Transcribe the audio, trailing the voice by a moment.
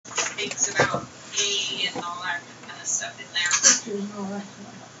things about gay and all that kind of stuff in there.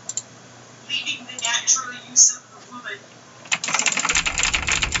 Leaving the natural use of the woman.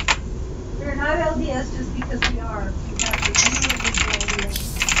 We're not LDS just because we are. We have to do it with LDS.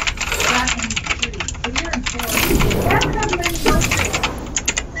 Back in 3. So you're in 4. I don't have many notes written.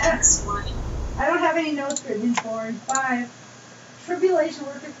 That's funny. I don't have any notes written in 4 and 5. Tribulation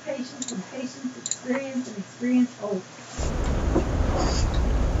worketh patience, and patience experience, and experience hope.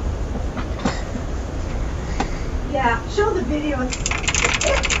 Yeah, show the video. You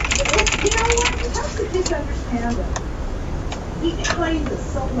know what? It helps the kids understand it. He explains it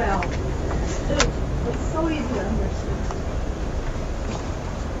so well. It's so easy to understand.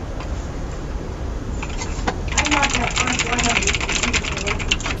 I'm not that first 100.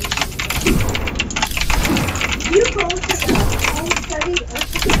 You go to the home study or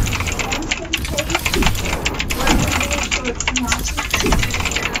to the home study page where you do a short synopsis.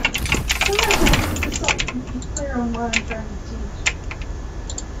 Sometimes it's just so you can be clear on what I'm trying to teach.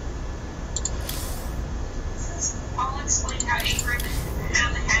 I'll explain how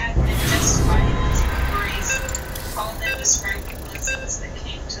Abraham had been justified in his grace. Paul then described the blessings that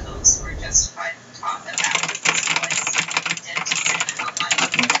came to those who were justified and taught them how this was dead to sin and how life.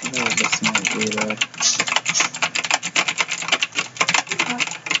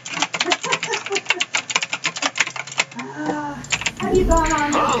 Have you gone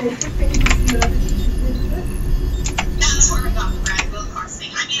on the Facebook page and seen other teachers did this? That's where I got the Brad Wilcox thing.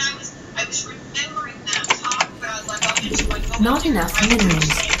 I mean, I was remembering that talk, but I was like, I'll get to it. Not enough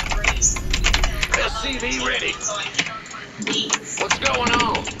minerals. SCV ready. What's going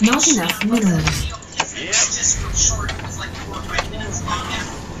on? Not enough minerals. Yeah. Just real short. It was like 4 or 5 minutes long. And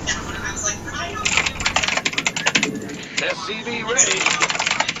I was like, I don't remember. SCV ready.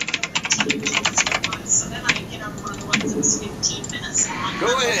 So then I get up on the ones that was 15 minutes long. Go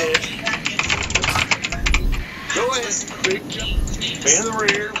ahead. Go ahead. Big jump. Stay in the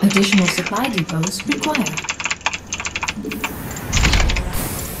rear. Additional supply depots required.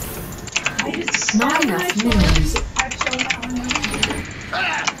 Not enough minerals. I've shown that one.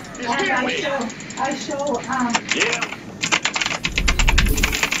 You scared me. I show, Yeah.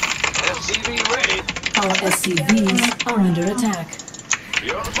 SCV ready. Our SCVs are under attack.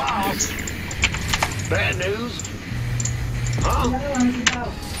 You're the boss. Bad news. Huh? the other one's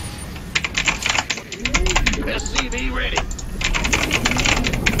about. SCV ready.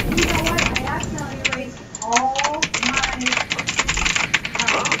 You know what? I accidentally erased all my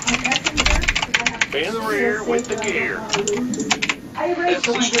messenger. In the rear with the gear. I erased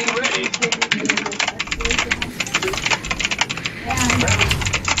the one SCV ready. And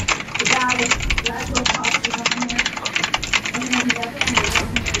the guy that will talk to on there. And then the other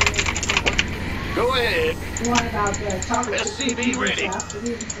Go ahead. one about the chocolate. SCV ready. And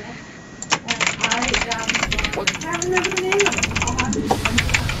I can't remember the name of it. I'll have to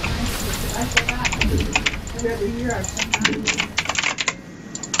I forgot. Every year I come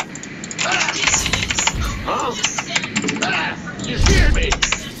Huh? You scared me.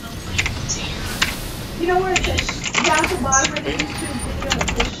 You know where it says down at the bottom where the YouTube video it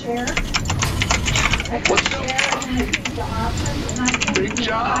says share? I click share and then I choose the options and I can Big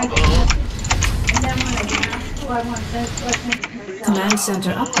job. and then when I ask who I want to send questions to myself. Command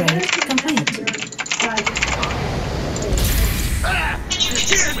center upgrade complete. You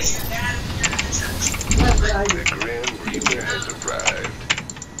scared me. That's what I do. The Grand Reaper has arrived.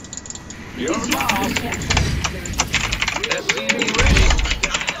 You're the boss. SCV ready.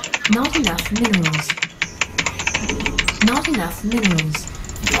 Not enough minerals. Not enough minerals.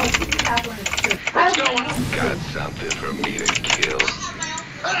 What's going on? Got something for me to kill.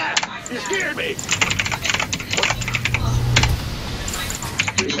 You scared me.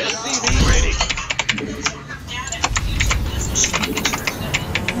 SCV ready.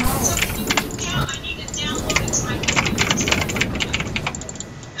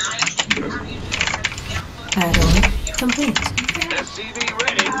 Add-on complete. SCV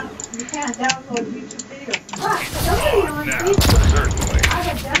ready. You can't download YouTube videos. Somebody on No, Facebook. certainly. I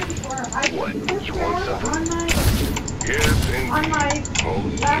have done it before. I What? can You want something? on my Yes, on my oh,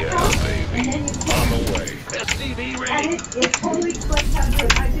 laptop, yeah, baby. and then you On the way. SCV and ready. it totally clicks onto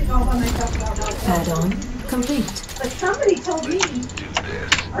it. I did all by myself about that. Add-on complete. But somebody told me, Do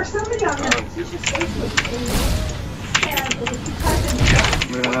this. or somebody on the teacher's Facebook page, and if you type in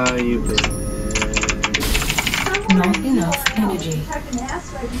Where are you, baby? Not enough energy. type an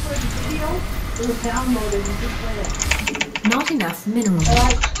S right before the video, it will download it and just play it. Not enough minerals.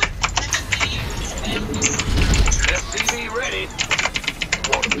 But SCV ready.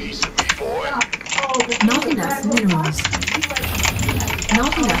 Want a piece of me, boy? oh, but Not enough minerals.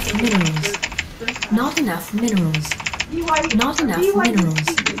 Not enough minerals. Not enough minerals. Not enough minerals.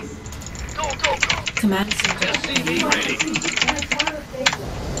 Command center. SCV ready.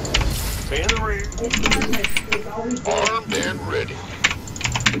 In the rear. Armed and ready.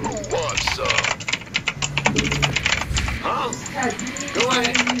 Who wants some? Huh? Go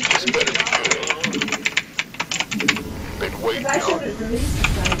ahead. This better be good. Been waiting on it.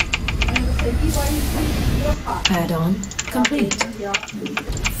 Add-on complete.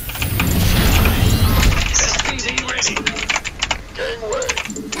 SCV ready. Gangway.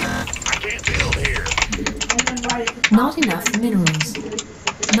 I can't build here. Not enough minerals.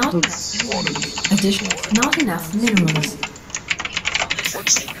 Not additional. Not enough minerals.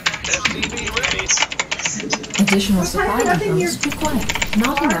 SCV ready. Additional supply depots required.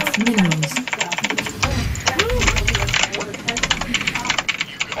 Not enough minerals.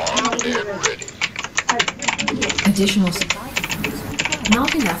 Armed and ready. Additional supply depots.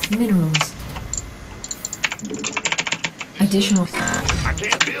 Not enough minerals. Additional. I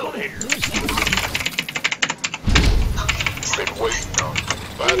can't build here. Been waiting on it.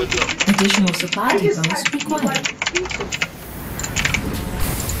 By the number. Additional supply depots required.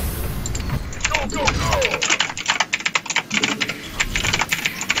 Go, go, go!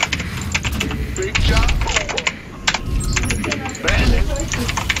 Big job. Bandit.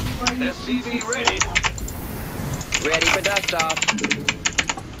 SCV ready. Ready for dust off.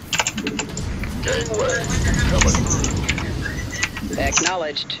 Gangway. Coming through.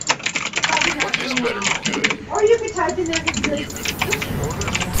 Acknowledged. This better be good. Or you can type in there.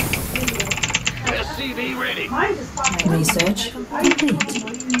 SCV ready. Mine just popped up. Research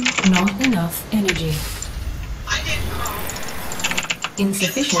complete. Not enough energy.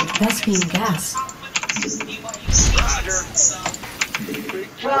 Insufficient Vespene gas. Roger.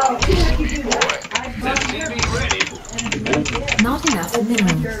 Well, even if you do that, SCV ready. Not enough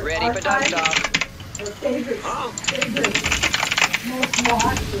minerals. Ready for dust off. favorite, most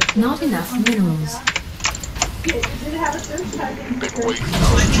watched. Not enough minerals. Did it have a search type in Been there? waiting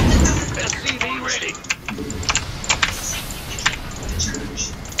on it. SCV ready.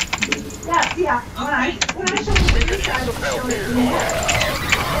 Yeah. When I showed you the search type, it showed it in there.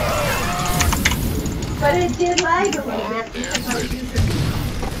 But it did lag a little bit because I was using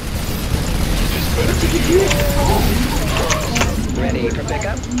Ready for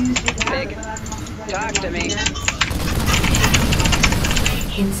pickup? Big. Talk to me.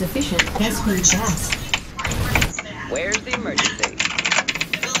 Insufficient Vespene gas. Where's the emergency?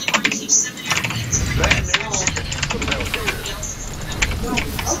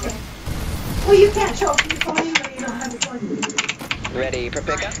 Okay. Well, you can't show up your phone when you don't have a phone. Ready for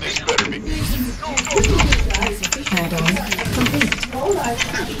pickup? This better be good. Add-on complete. Hold on.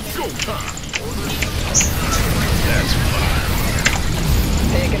 That's fine.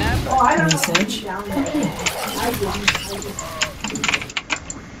 Picking up? Oh, I don't know. Research Down there. complete. I didn't.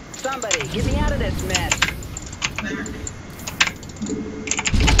 Somebody, get me out of this mess.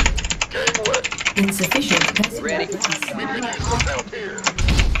 Gangway. Insufficient Vespene Ready. gas. We could use some help here.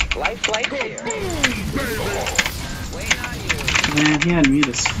 Life flight here. Waiting on you. Man, he had me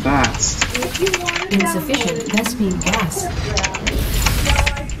this fast. If you want to Insufficient Vespene gas.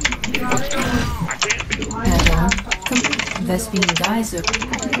 I can't be Add-on complete. Vespene geyser.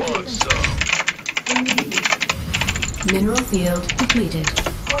 want some. Mineral field depleted.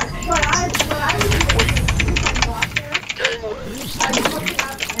 what I was Gangway. I would look it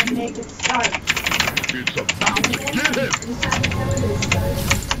up and make it start. It's about to get him.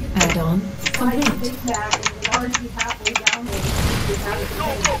 Add-on I complete. think that it would already be halfway down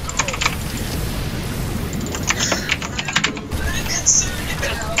there.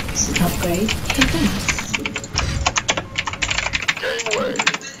 Upgrade complete. Gangway.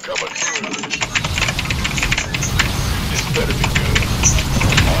 Coming through. This better be good.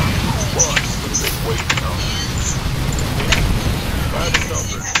 Once the big waiting on it. By the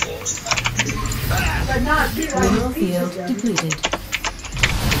numbers, boys. But not zero. Mineral field depleted.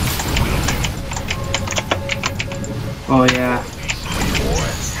 Oh yeah.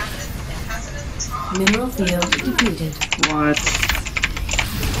 Mineral field depleted. What?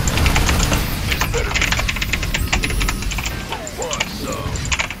 This better be good. Want some.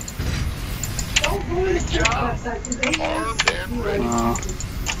 Don't go in the website because they Armed and ready.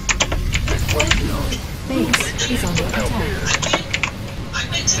 Big waiting on it. Base is under attack.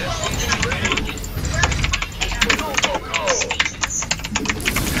 Go, go, go.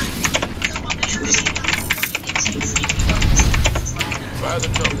 By the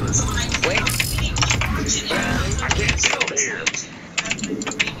numbers. Wait. I can't build here.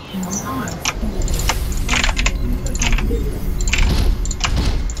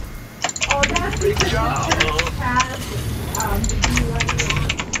 Big job.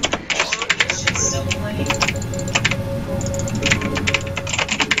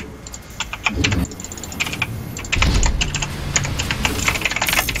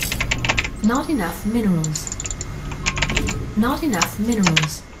 Not enough minerals. Not enough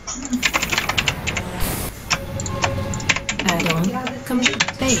minerals. Add-on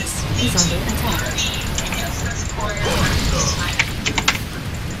complete. Base is under attack.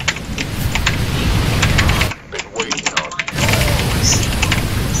 Been waiting on it.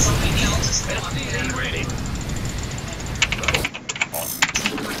 Ready.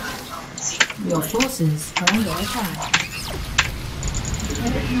 Your forces are under attack.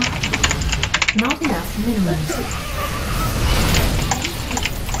 Not enough minerals.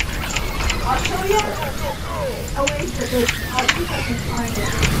 I'll show you. Oh wait, but there's, I'll see if I can find it.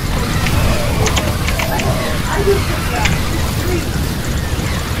 I just took that 3.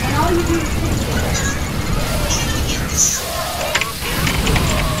 And all you do is take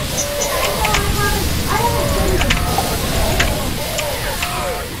I haven't finished it.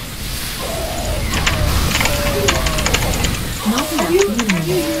 Not enough Have you minerals.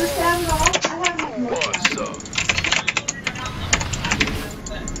 used that at all? I haven't looked at it.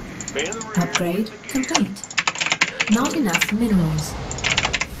 Upgrade complete. Not enough minerals.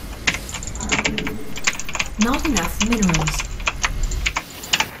 Not enough minerals.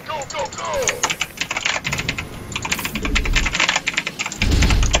 Go, go, go.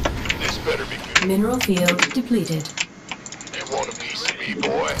 This better be good. Mineral field depleted. You want a piece of me,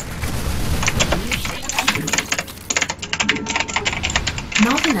 boy?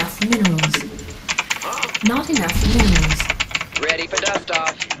 Not enough minerals. Not enough minerals. Ready for dust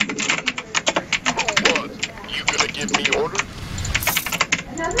off. What? You gonna give me orders?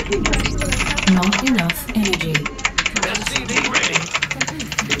 Another thing that you would have Not enough energy. SCV ready.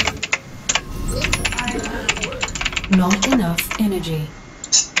 Not enough energy.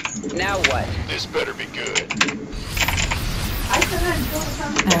 Now what? This better be good. I sometimes go to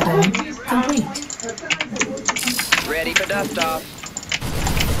some Add-on complete. or sometimes I go to some, Ready for dust off.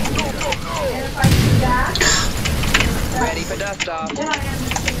 Go, go, go. and if I do that, Ready for dust off. then I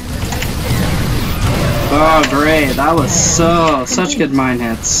understand. Oh, great. That was such good mine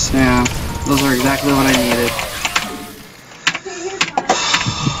hits. Yeah, those are exactly what I needed.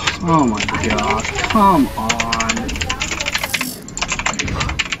 Oh my god. Come on.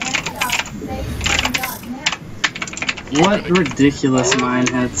 What ridiculous mine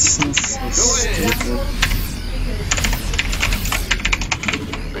hits. That's so stupid.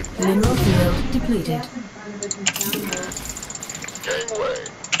 Mineral field depleted. Gangway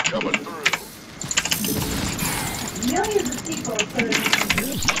coming through. Millions of people put it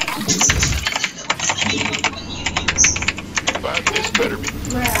But this better be.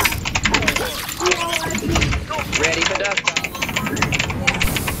 Ready for dust off.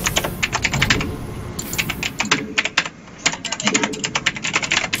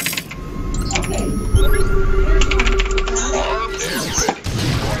 Okay. Armed and ready.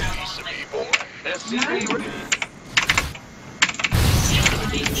 Want a piece of me, boy? SCV ready.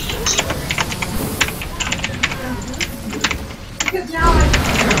 Because now I can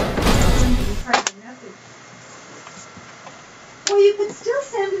send it in a private message. Well, you could still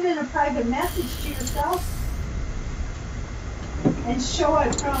send it in a private message to yourself and show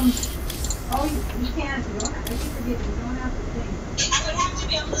it from. Oh, you can't. You don't. I keep forgetting. You don't have to think. I would have to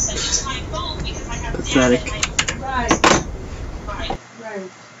be able to send it to my phone because I have Pathetic. data in my Right. right.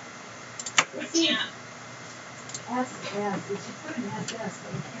 Right. I Let's see. can't. SS. It should put an SS,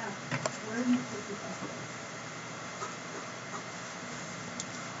 but you can't. Where do you put the SS?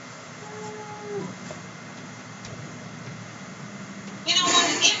 You know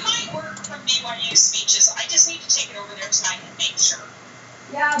what? It might work from BYU speeches. I just need to take it over there tonight and make sure.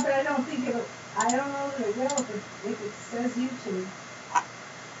 Yeah, but I don't think it'll. I don't know that it will if it says YouTube.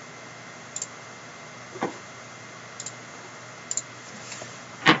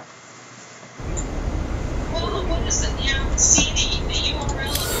 Well, what is it? Yeah, see the URL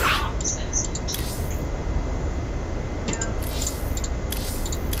of the top says YouTube.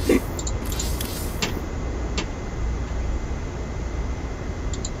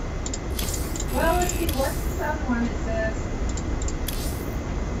 Well, let's see. What's this other one that says?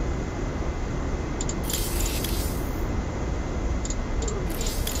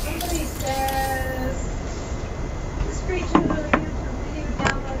 Somebody says this creature will use for video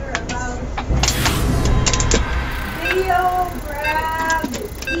downloader about video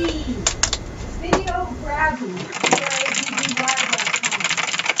gravity. Video gravity. GRAVY.com.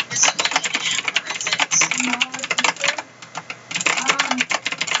 Is it like an app or is it? No, it's just,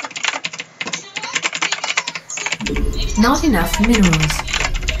 You know Not enough minerals.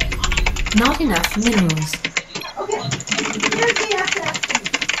 Not enough minerals. Okay, here's the SS thing.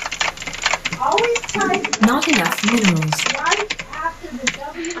 Always type Not enough minerals. right after the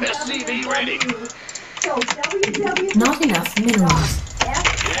SCV ready. www. So www. Not enough minerals.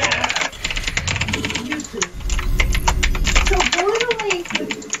 YouTube. So go to the link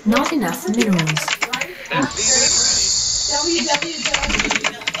with Not enough minerals. right after www.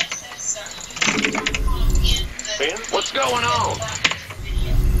 Ben, what's going on?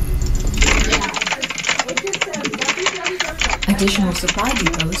 It just says www. Additional supply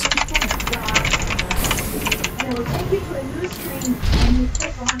depots. And it will take you to a new screen and you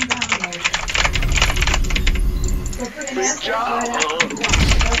click on download. So put an S job, right after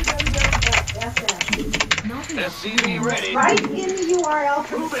www.ss. Not enough SCV ready. Right in the URL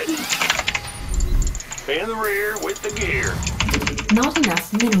for Move the it. speech. In the rear with the gear. Not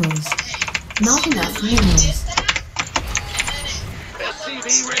enough minerals. Not enough minerals. SCV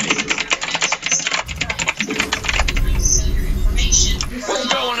ready. What's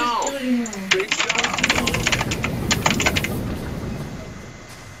going on? Big job.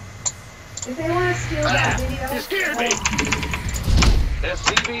 If they want to steal that video, You scared me.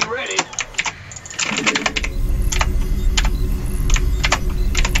 SCV ready.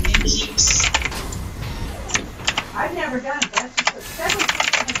 I've never done it. That's just a several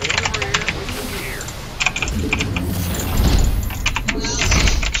In the rear with the gear.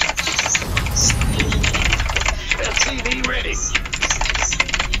 SCV ready.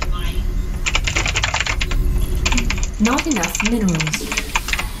 Not enough minerals.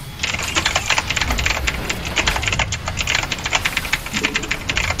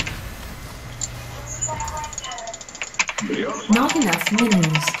 Not enough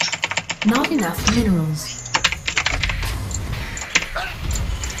minerals. Not enough minerals.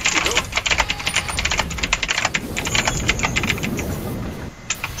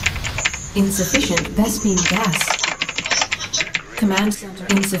 Insufficient Vespine gas. Command center.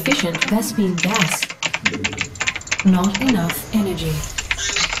 Insufficient Vespine gas. Not enough energy.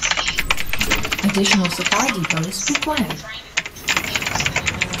 Additional supply depots required.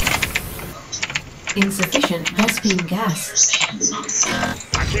 Insufficient Vespine gas.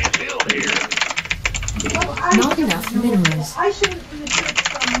 I can't build here. Well, Not enough minerals. I should have been a tip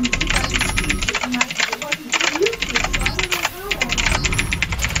from you guys' speech. It wasn't for YouTube, so I don't know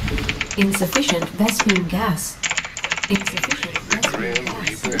how. Insufficient Vespine gas. Insufficient Vespine Grand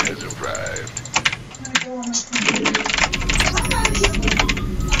gas. Reaper has arrived. I'm gonna go on my computer.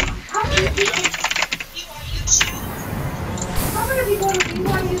 How many people do you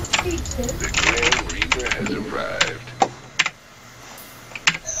want to speeches? The Grand Reaper has arrived.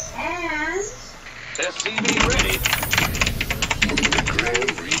 And SCV ready. The Grand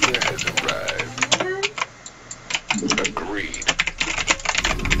Reaper has arrived. Agreed.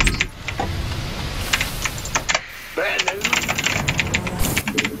 Bad news.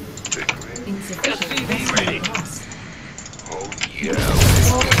 The Grand Insufficient SCV Vespine ready. gas. Oh yeah.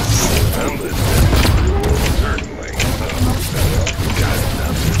 I'm listening. Certainly. Got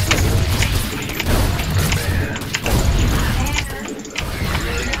nothing. You know, man. The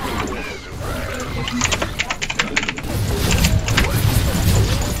Grand Reaper has arrived.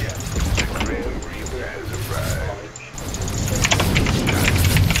 Yeah. The Grand Reaper has arrived.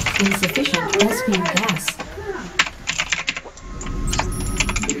 Insufficient Vespine gas.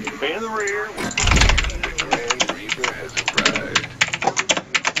 In the rear. The Grand Reaper has arrived.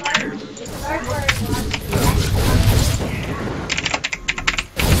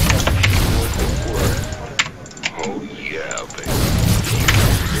 Oh yeah, baby.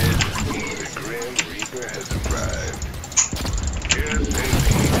 The Grand Reaper has arrived. Yes,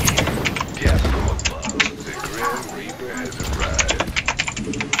 indeed. Death from above. The Grand Reaper has arrived.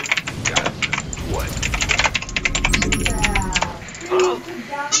 Got what?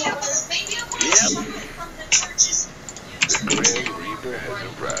 Yep. The Grand Reaper has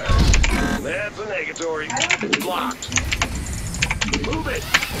arrived. That's a negatory. It's blocked. Move it.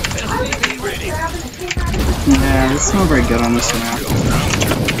 SCV ready. Yeah, it's not very good on this map. The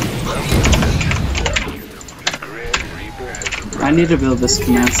Grand Reaper has arrived. I need to build this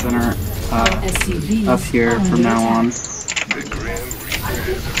command center SCVs up here are from under now on. The Grand Reaper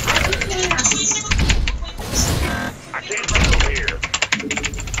has arrived. I can't build here.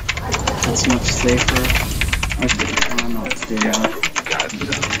 That's much safer. I don't know what to do now. Got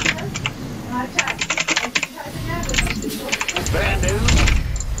some. Bad news.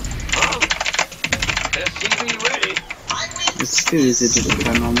 Huh? SCV ready. It's too easy to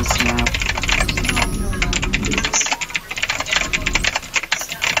defend on this map.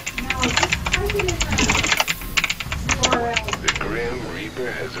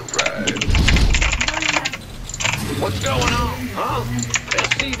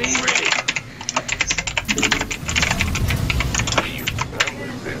 SCV ready. I'm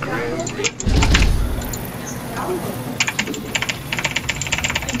with the Grim Reaper.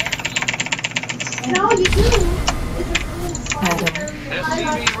 And all you do is just a little small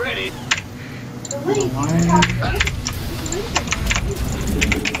SCV ready. the link.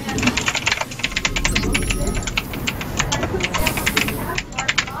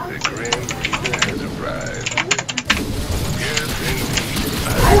 The Grim Reaper has arrived. Yes, indeed. I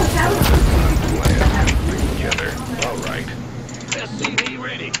don't have Plan together. All right. SCV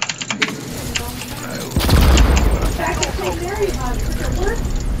ready. back at St. Mary about it. Does it work?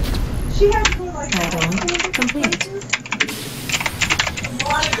 She had to go like Add-on complete.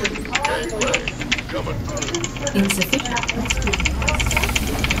 Gateway coming through. Insufficient.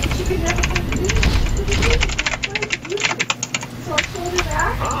 she could never find the music. So I told her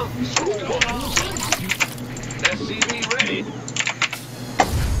back. Huh? SCV ready.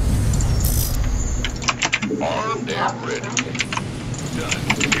 Armed and ready. Done.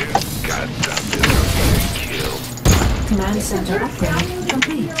 Yeah, got something I'm gonna kill. Command center upgrade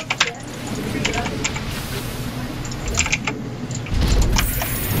complete.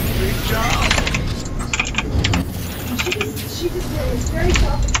 Big job. She just is very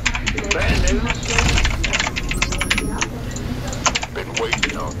selfish. Bad news. Been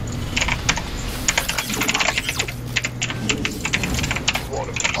waiting on. Want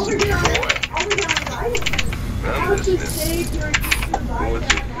a piece of Over me, here, boy? how I'm to listening. save your What's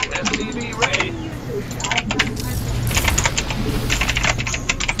it? SCV ready.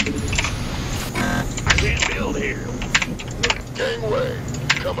 I can't build here. Gangway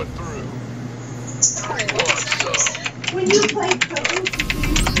coming through. Want some? When you play code,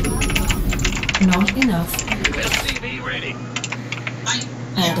 Not enough. SCV ready.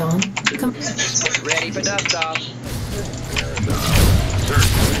 Add-on complete. Ready for dust off.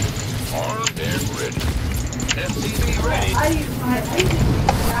 Certainly. Armed and ready. SCV ready. I use my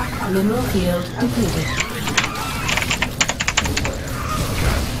Mineral field depleted.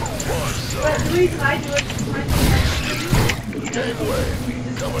 Want some? but the reason I do it is my Gangway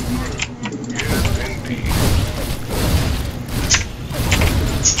coming through. Yes, indeed.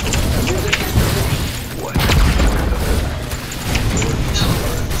 What?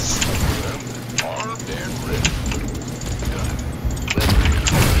 Armed and ready. Done.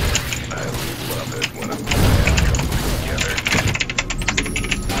 I love it when a plan comes together.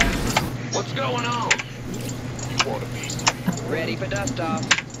 What's going on? You want a piece of me? Ready for dust off.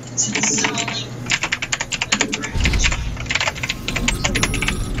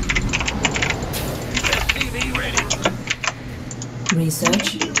 SCV ready.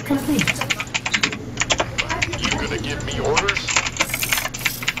 Research complete. You gonna give me orders?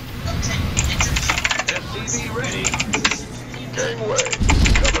 SCV ready. Gangway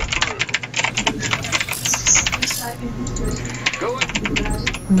coming through. Going.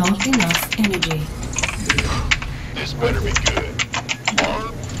 Not enough energy. This better be good.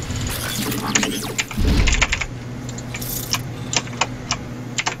 Armed.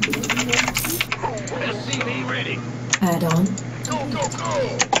 SCV ready. Add-on Go, go,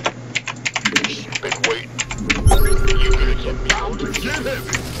 go! Been waiting. You gonna get me orders? Get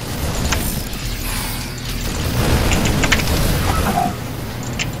heavy.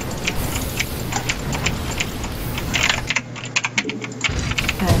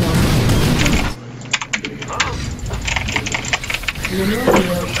 add-on Huh? mineral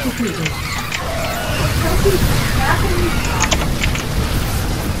field depleted.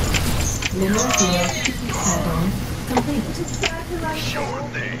 Mineral field add-on complete. Sure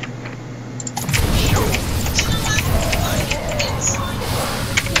thing. Sure.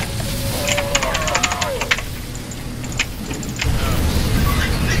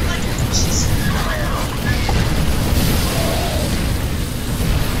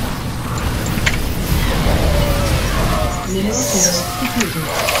 Mineral field depleted.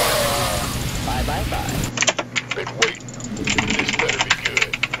 Bye, bye, bye. Been waiting. This better be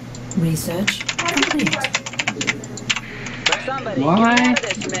good. Research complete. Somebody What? get out of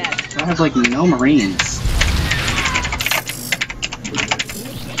this mess. I have like no Marines.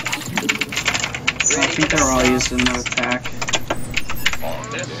 I think they're all used in the attack.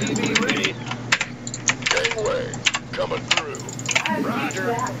 SCV ready. Gangway coming through.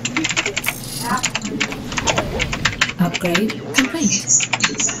 Roger. Upgrade complete.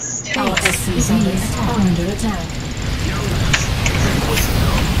 All SCVs are under attack.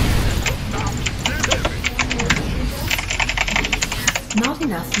 Not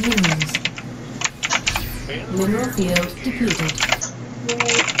enough minerals. Mineral field depleted.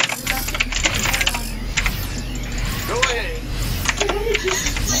 Go ahead.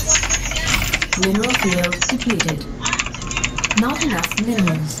 Mineral field depleted. Not enough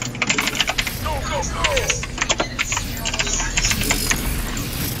minerals.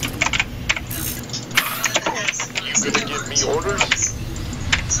 You gonna give me orders?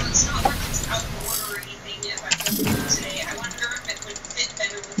 So it's not like it's out of order or anything if I put it today. I wonder if it would fit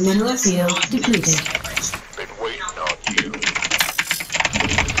better with Mineral field depleted. Been waiting on you.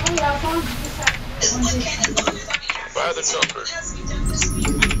 Oh, yeah, as long as you just have to do it one day. as long as I mean, By the numbers. has to be done this week.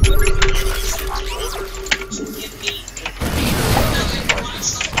 Give me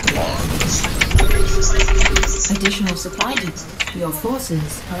Additional supply depot. Your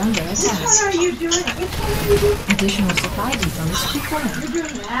forces are under Which attack. one are you doing? Which one are you doing? Additional supply depots required. You're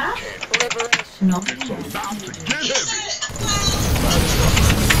doing that? Not enough.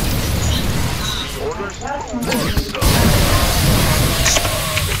 Orders? That's Been one.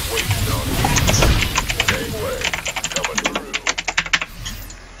 waiting on you. Gateway, coming through.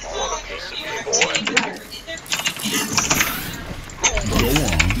 You want a piece of me, boy? Go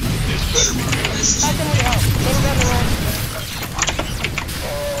on. This better be good. How can we help? What about the rest?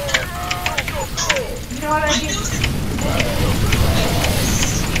 You know what I mean?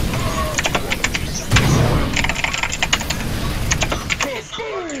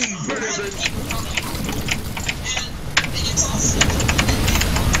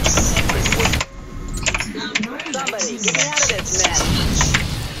 Somebody, get me out of this mess.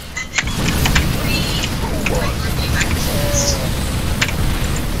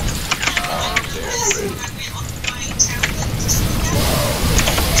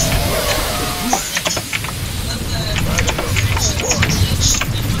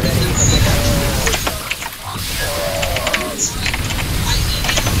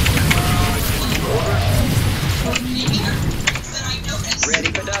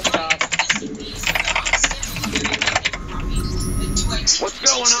 Ready for dust off. What's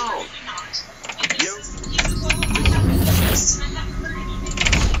going on? You?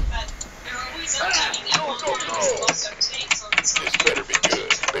 This better be good.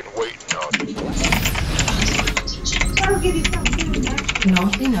 Been waiting on you. That'll give you something to do next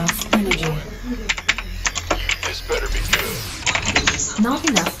Not enough energy. This better be good. Not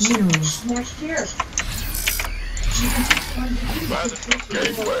enough minerals. year. By the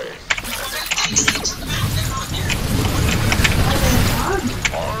gateway.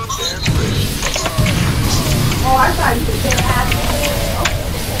 Armed and ready. Oh, I thought you said that. Oh,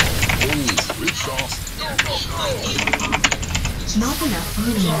 it's off. Not enough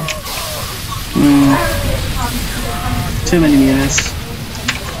minerals. Too many units.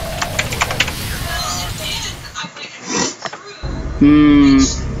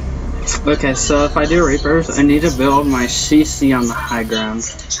 Okay, so if I do Reapers, I need to build my CC on the high ground.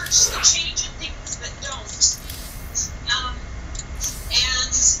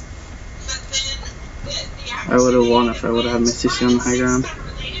 I would have won if I would have had my CC on the high ground.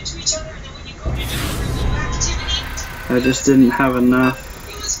 I just didn't have enough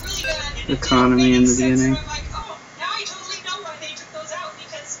economy in the beginning.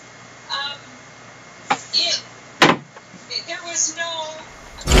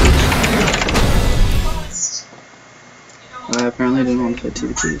 I apparently didn't want to play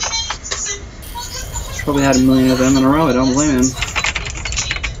TVT. Probably had a million of them in a row, I don't blame him.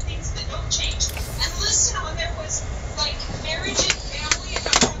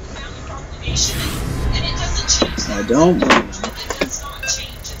 I don't blame him.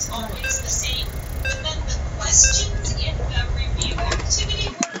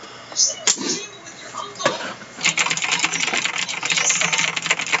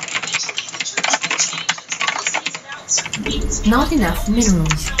 Not enough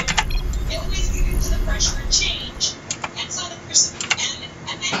minerals.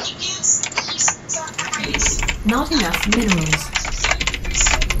 Not enough minerals.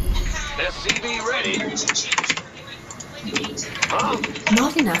 SCV ready. Huh?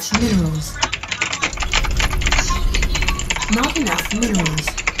 Not enough minerals. Not enough minerals.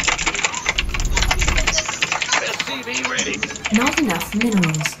 SCV ready. Not enough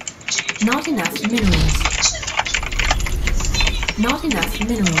minerals. Not enough minerals. Not enough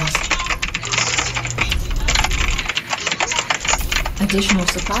minerals. Additional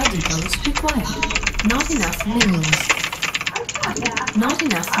supply depots required. Not enough minerals. Not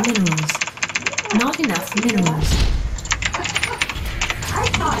enough minerals. Not enough minerals. I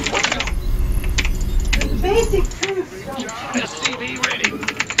thought the basic truths don't change. SCV ready.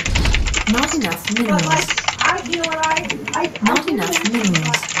 Not enough But minerals. like, you know what, Not enough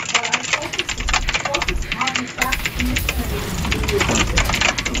minerals. But I focus on the fact that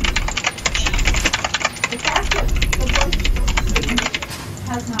the fact that the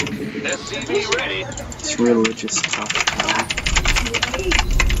just talk about it.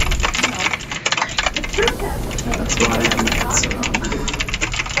 That's why I haven't had so long.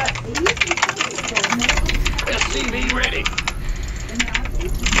 SCV ready.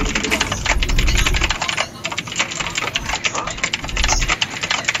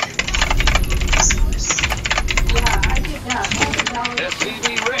 SCV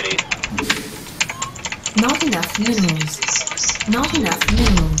ready. Not enough minerals. Not enough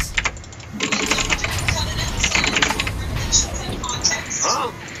minerals.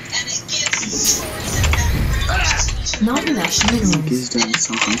 Huh? Not enough I think minerals. he's doing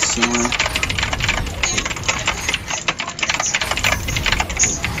something similar.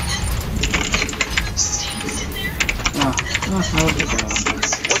 Oh, how did it go?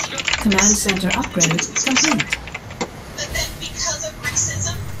 Command center upgrade complete.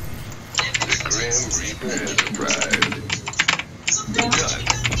 The Grim Reaper has arrived. Done.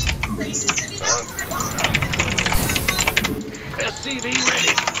 SCV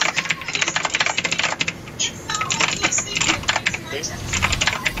ready.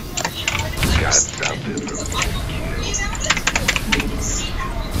 Got something from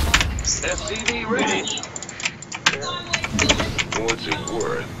SCV ready. What's it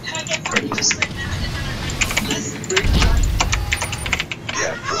worth?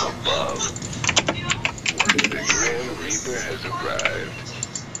 Yeah, from above. The Grim Reaper has arrived.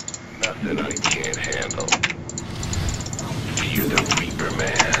 Nothing I can't handle. You're the Reaper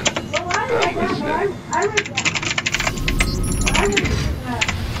man. I'm listening.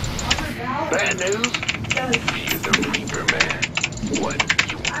 Bad news? You're the Reaper man. What?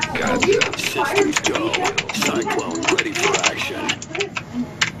 You got Systems go. Cyclone ready for action.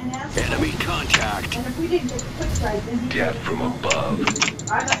 Enemy contact. death from above.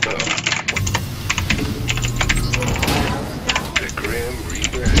 The Grim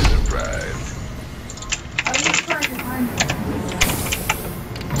Reaper has arrived.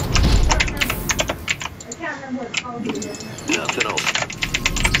 Nothing else.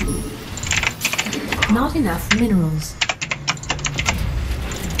 Not enough minerals.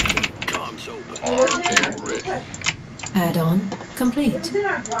 Comms open. Armed and ready. Add-on complete.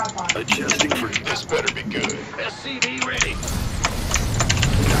 Adjusting for This better be good. SCV ready.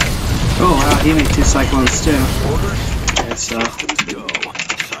 Oh wow, he made 2 cyclones too. Okay, so systems go.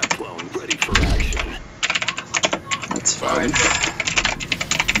 Cyclone ready for action. that's fine.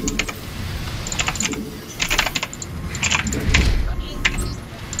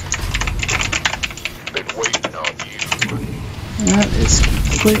 Been waiting on you. That is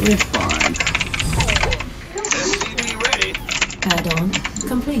completely fine. SCV ready. Add-on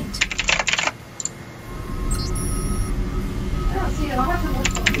complete.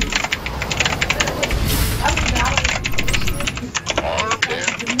 Armed and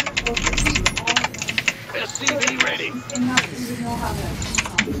SCV ready.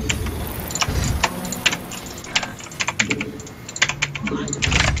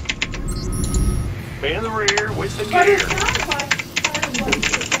 In the rear with the gear.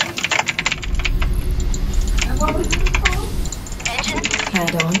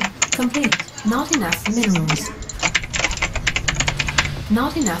 Add-on complete. Not enough minerals.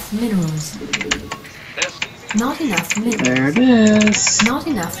 Not enough minerals. Not enough minerals. There it is. Not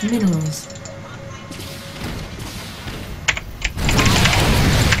enough minerals.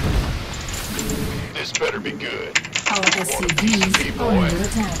 This better be good. Our SCVs are under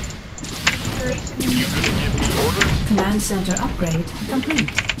attack. You gonna give me orders? Command center upgrade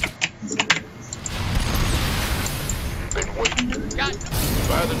complete. Been waiting.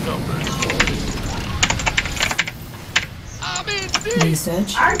 By the numbers. I'm in deep.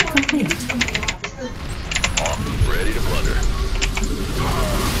 Research complete. Ready to plunder.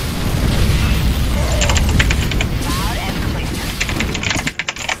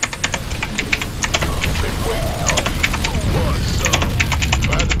 Been waiting on you. Want some?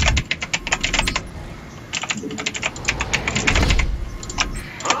 By the...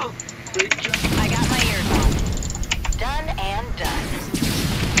 Huh? Big job. I got my ears on. Done and done.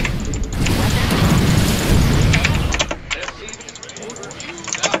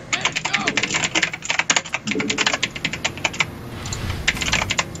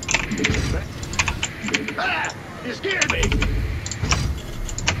 Ah! You scared me!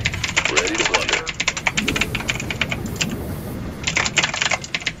 Ready to plunder.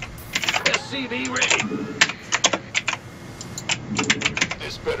 SCV ready.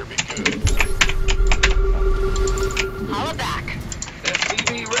 This better be good. Holla back.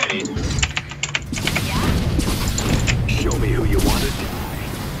 SCV ready. Yeah? Show me who you want to die.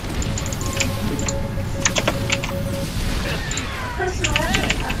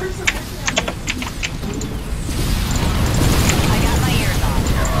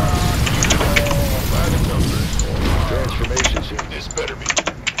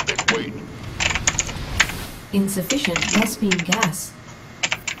 Insufficient Vespine gas.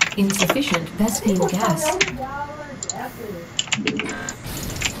 Insufficient Vespine gas.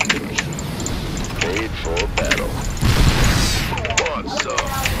 Paid for battle. Want some?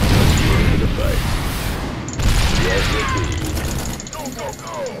 Let's go to the fight. Yes, indeed. Go, go,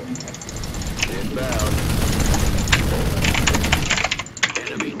 go! Inbound.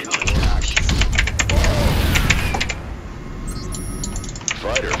 Enemy contact.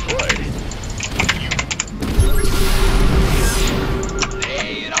 Fight or flight.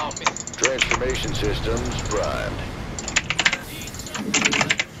 Lay it on me. Transformation systems primed.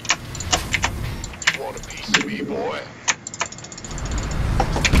 You want a piece of me, boy?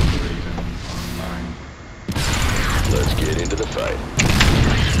 Let's get into the fight.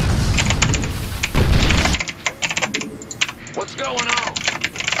 What's going on?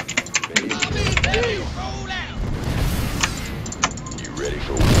 Roll out. You ready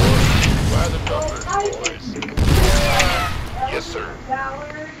for war? By the numbers, boys. Yes, sir.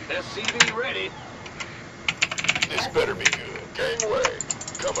 SCV ready. This better be good. Gangway,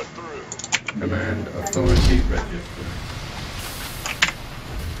 coming through. Command authority registered.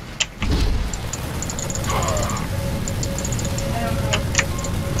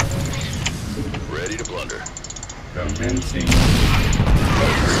 Ready to blunder. Commencing.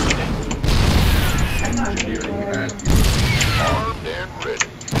 Engineering at Armed and ready.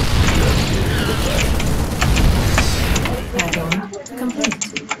 Let's get into the fight. Add-on complete.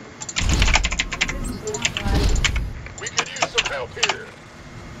 We could use some help here.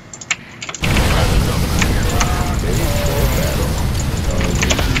 By the numbers. Paid for battle.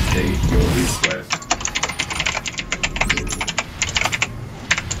 state your request.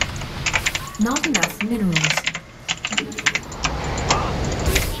 Not enough minerals.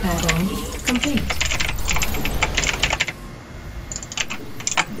 Add-on complete.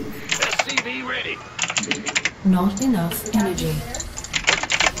 SCV ready. Not enough energy.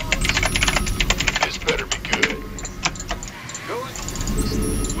 This better be good. Going.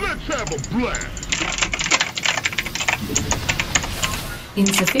 Let's have a blast.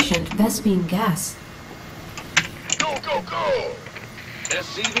 Insufficient Vespine gas. Go, go, go.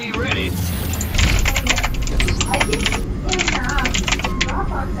 SCV ready. I think in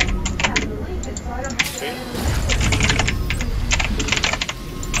Dropbox I can have the link, and so I don't know.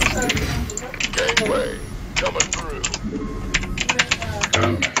 Gangway, coming through.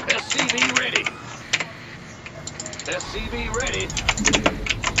 SCV ready. SCV ready.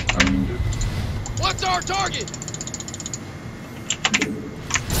 What's our target?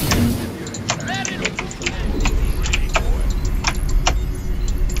 Ready.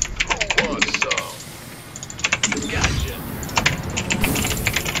 Who wants some? Gotcha.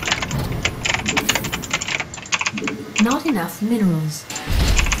 Not enough minerals.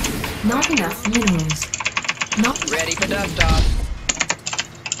 Not enough minerals. Not Ready for dust off.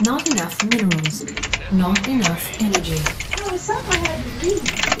 not enough minerals. Not enough energy. No, it's something I had to read.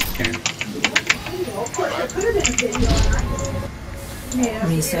 Of course, there could have been a video on it.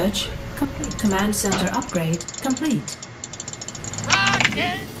 Research complete. Command center upgrade complete.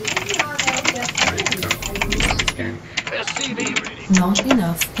 Rocket. Scan. SCV ready. Not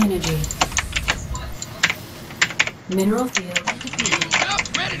enough energy. Mineral field depleted.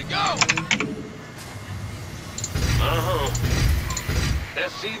 Up, ready to go.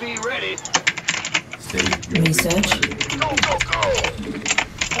 SCV ready. State your Research. Go, go, go.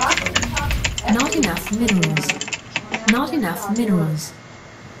 Not enough minerals. Not enough minerals.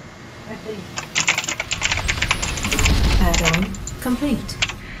 Add-on complete.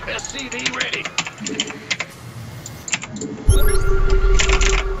 SCV ready.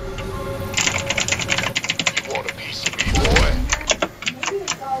 You want a piece of me, boy?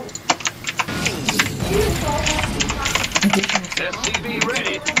 Additional SCV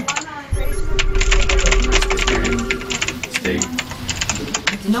ready. state.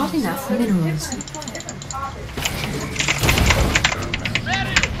 not enough minerals.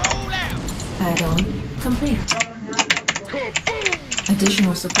 Ready to roll out. Add-on complete.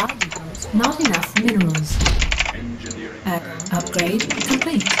 Additional supply depots. Not enough minerals. Engineering. Add-on upgrade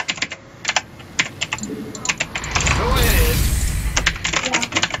complete. Go ahead.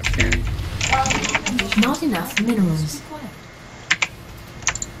 Scan. Not enough minerals.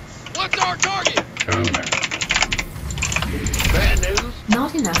 What's our target? Combat. Bad news.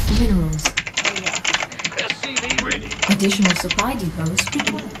 Not enough minerals. SCV ready. Additional supply depots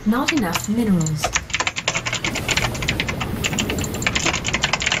required. Not enough minerals.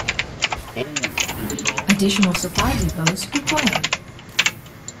 Additional supply depots required.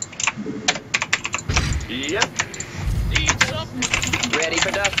 Yep. Need something. Ready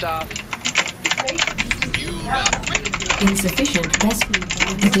for dust off. Insufficient Bespin.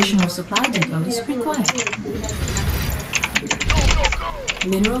 Additional supply depots required.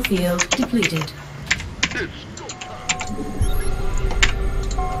 Mineral field depleted.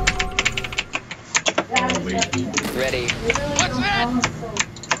 Waiting. Ready. What's that?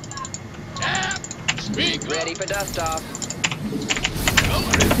 Ready for dust off.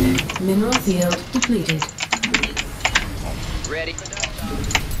 Ready. Mineral field depleted. Ready for dust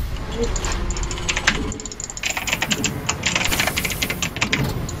off.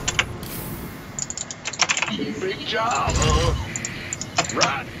 Big job, huh?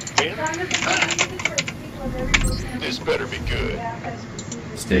 Right. This better be good.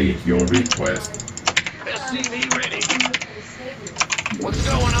 State your request. SCV ready. What's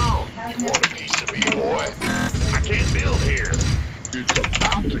going on? You want a piece of me, boy? I can't build here. It's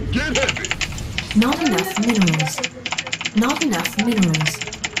about to get heavy. Not enough minerals. Not enough minerals.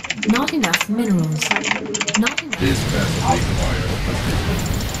 Not enough minerals. Not enough. This vessel requires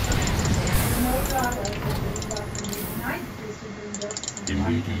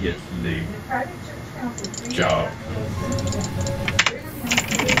immediately. Job.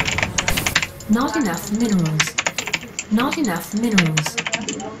 Not enough minerals. Not enough minerals.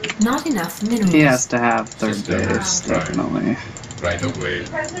 Not enough minerals. He has to have third System base, prime. definitely. Right away.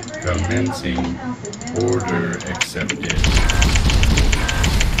 Commencing. Order accepted.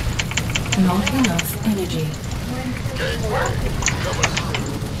 Not enough energy. Gangway.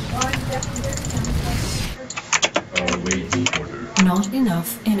 Awaiting order. Not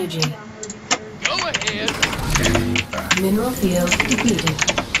enough energy. Scanning back. Mineral field depleted.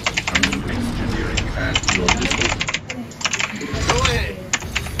 Engineering at your disposal. Go ahead.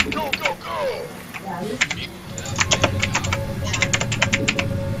 Go, go, go.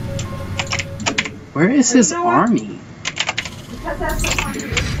 Where is his army? Because that's the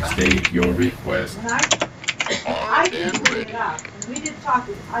one. State your request. When I did bring it up, and we did talk,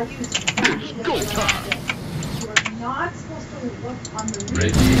 I used it. It's go time. We're not supposed to look on the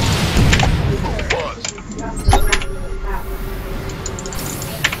Ready.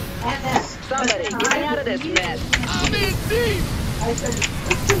 And then, Somebody, get me out of this mess. I'm in deep. I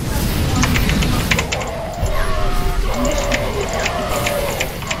said,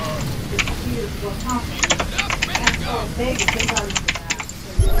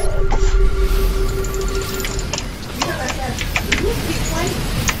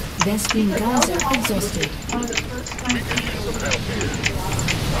 Vespin geyser exhausted.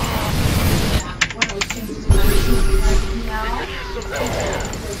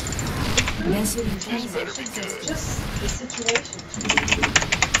 Vespin geyser exhausted. just the situation.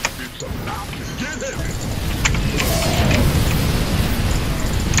 It's about to get heavy.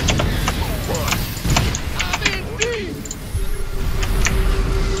 I'm in deep.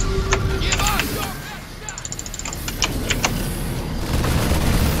 Give us your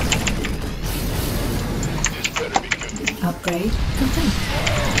This better be good. Upgrade complete.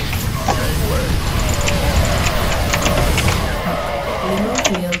 Mineral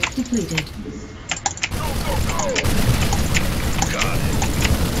field depleted.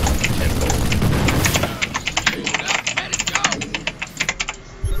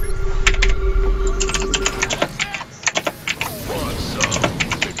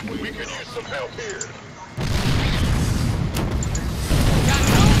 We could use some help here.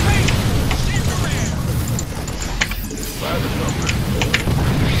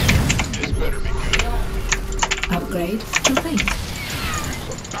 This better be good. Upgrade complete.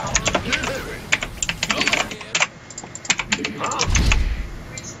 Get heavy. Huh?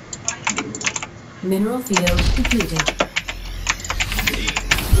 Mineral field depleted.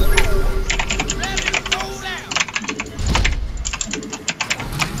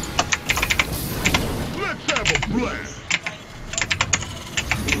 Let's have a blast.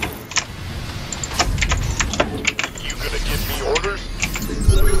 You gonna give me orders?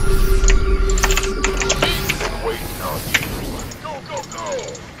 Been waiting on you. Go, go, go.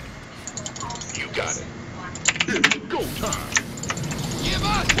 You got it. It's go time. Give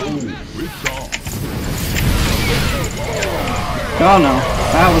us it's on. Oh no,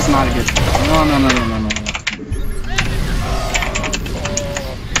 that was not a good. No, no, no, no, no, no.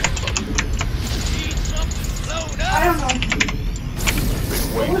 I don't know. Been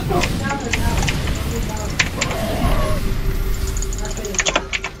We're waiting on supposed to down there now.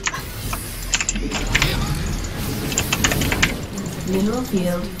 Mineral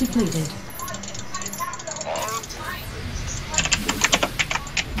field depleted.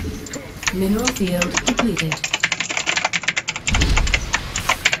 Mineral field depleted.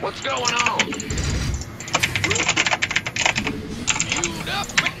 What's going on?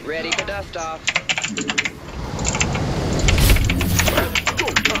 Ready for dust off.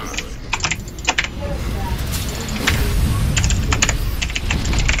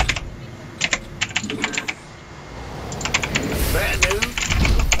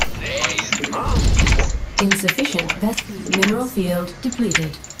 Insufficient vessel mineral field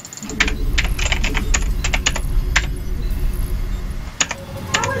depleted.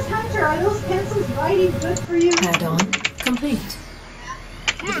 How is Hunter? Are those pencils writing good for you? Add-on complete.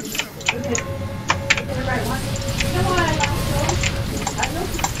 Okay. Get the right one. You know what I like those? I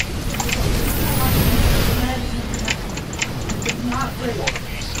looked at it's not great.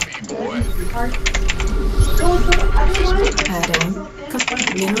 Add-on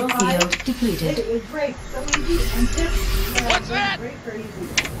mineral field depleted. It breaks so easy and just what's that? Break very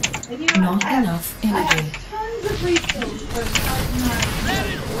easy. And you know, Not enough I energy. have tons of refills for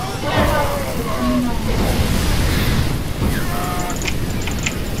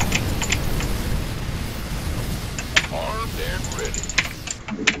Armed and ready.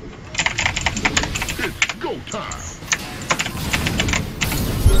 It's go time.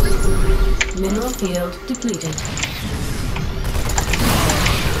 Mineral field depleted.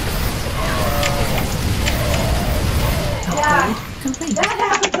 Yeah, Complete. that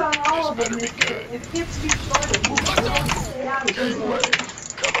happens on all of them. If it gets too short, it won't stay out. It goes away.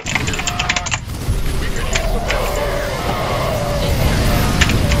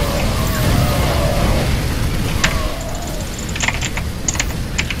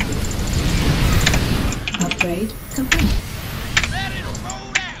 Upgrade complete.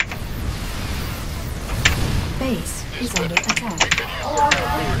 Base is under attack.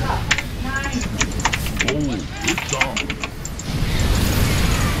 Nice. It's on.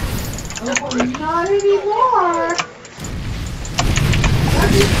 Oh, not anymore.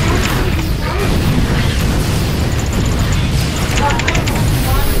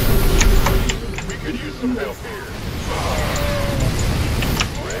 We could use some help here.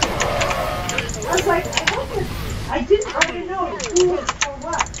 I was like, I hope it, I didn't already know who was for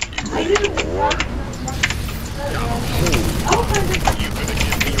what. I knew it was what. You gonna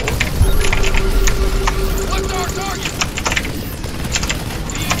give me orders? What's our target?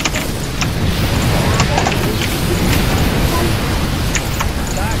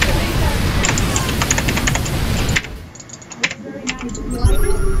 Very nice. You like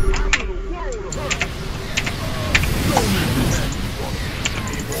it?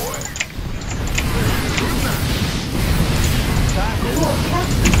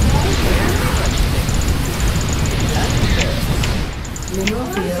 Mineral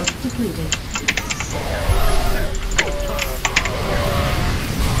field depleted.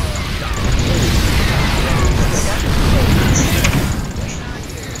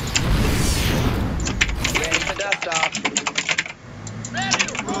 Ready for dust off.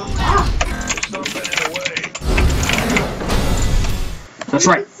 There's something in the way. That's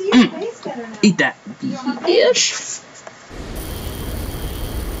right. See your face better now. Eat that. Yes.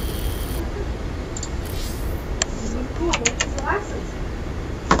 Cool. Where's his glasses?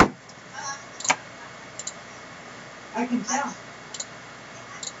 I can tell.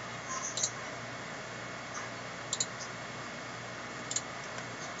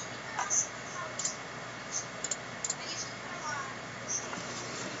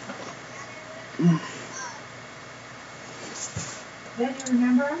 Then you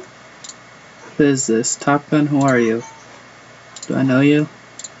remember him? Who is this? Top Gun, who are you? Do I know you?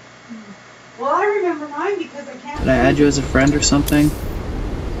 Well, I remember mine because I can't. Did I add you as a friend or something?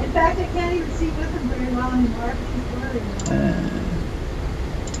 In fact, I can't even see with him very well anymore. Everything's blurry.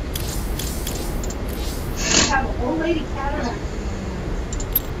 I have old lady cataracts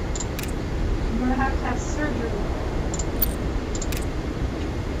in my eyes. I'm going to have surgery.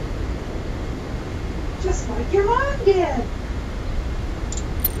 Just like your mom did.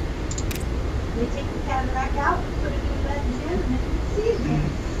 They take the cataract out, put a new lens in, and then you can see again.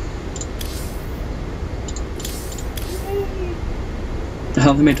 Yay. I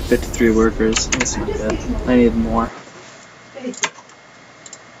only made 53 workers. That's not good. I need more. Basic.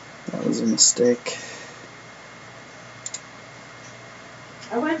 That was a mistake.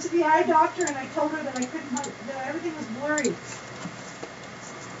 I went to the eye doctor and I told her that I couldn't, that everything was blurry.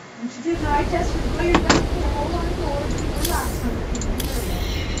 And she did an eye test and cleared it up. Hold on, hold on, relax.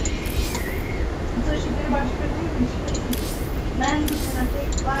 And so she did a bunch of good things and she put lenses and a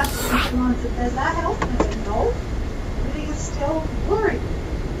fake glasses and so on. Said, does that help? And I said, no. Everything is still blurry.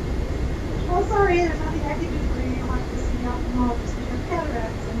 Well, sorry, there's nothing I can do for you. You'll have to see the ophthalmologist with your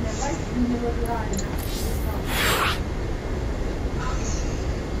cataracts and they're right in the middle of your eye. And that's just help.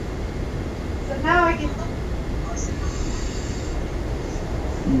 So now I can.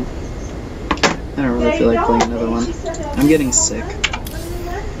 I don't really feel like playing another one. I'm getting sick.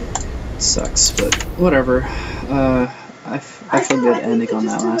 Sucks, but whatever. I feel good ending on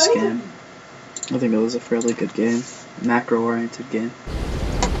that last game. I think it was a fairly good game. Macro-oriented game.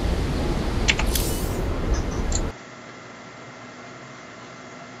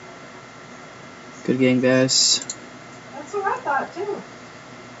 Good game, guys. That's what I thought, too.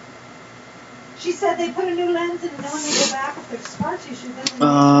 She said they put a new lens in and then when they go back, if there's scar tissue, then they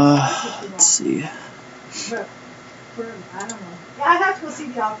let's see. But, I don't know. Yeah, I have to go see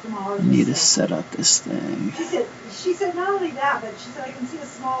the ophthalmologist. Need to set up this thing. She said not only that, but she said I can see a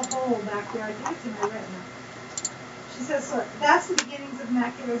small hole back there. I think it's in my retina. She says, so that's the beginnings of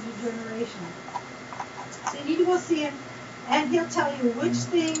macular degeneration. So you need to go see him, and he'll tell you which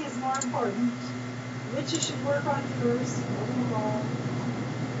thing is more important, which you should work on first.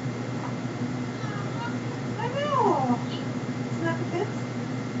 I know. Isn't that the fifth?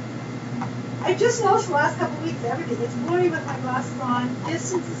 I just noticed the last couple of weeks everything. It's blurry with my glasses on.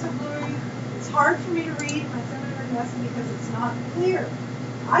 Distances are blurry. It's hard for me to read my seminary lesson because it's not clear.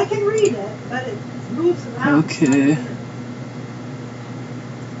 I can read it, but it moves around. Okay.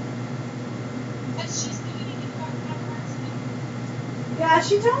 Yeah,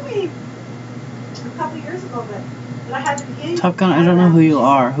 she told me a couple years ago that I had the beginning. Top Gun, I don't know who you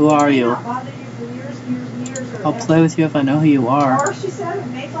are. Who are you? Bother you for years and years and years. I'll play with you if I know who you are. Or she said it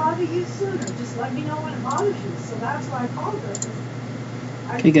may bother you sooner. Just let me know when it bothers you. So that's why I called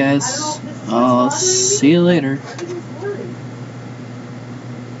her. Okay, guys. I'll see you later.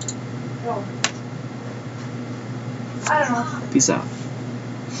 I don't know. Peace out.